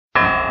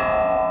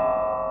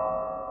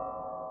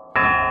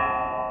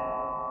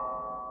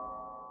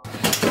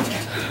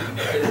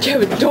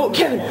Kevin, don't,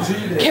 Kevin,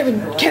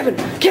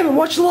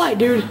 watch the light,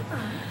 dude.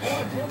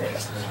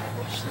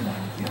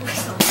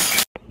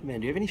 Man,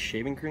 do you have any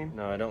shaving cream?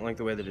 No, I don't like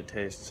the way that it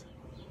tastes.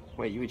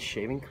 Wait, you eat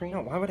shaving cream?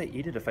 No, why would I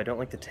eat it if I don't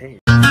like the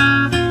taste?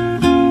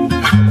 Welcome to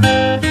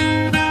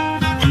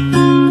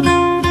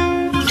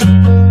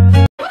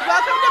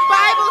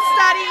Bible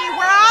study.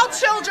 We're all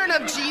children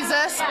of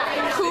Jesus.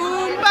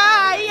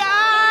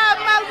 Kumbaya,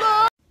 my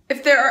Lord.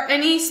 If there are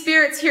any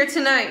spirits here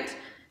tonight,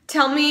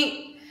 tell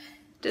me,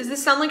 does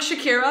this sound like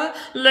Shakira?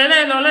 Look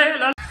at all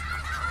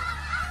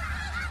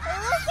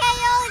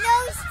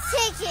those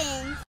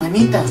chickens.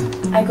 Juanita.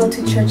 I go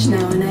to church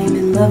now and I am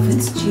in love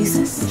with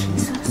Jesus.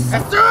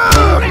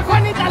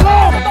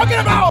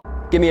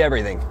 Give me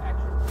everything.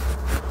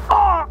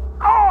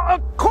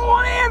 Call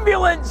an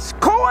ambulance!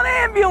 Call an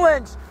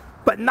ambulance!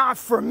 But not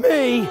for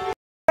me! The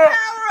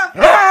power of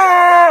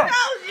God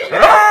compels you!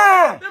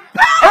 The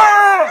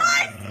power of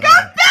Christ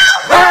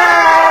compels you!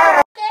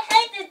 I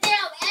hate this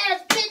damn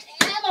ass bitch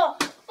animal.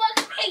 Fuck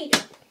me.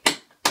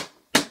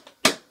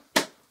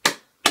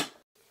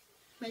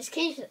 Miss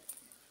Keisha.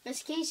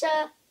 Miss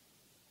Keisha.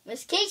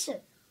 Miss Keisha.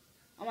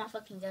 Oh my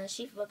fucking god,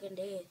 she fucking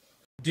dead.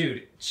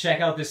 Dude, check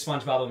out this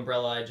SpongeBob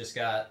umbrella I just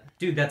got.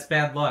 Dude, that's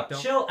bad luck.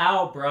 Chill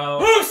out, bro.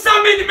 Who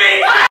summoned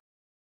me?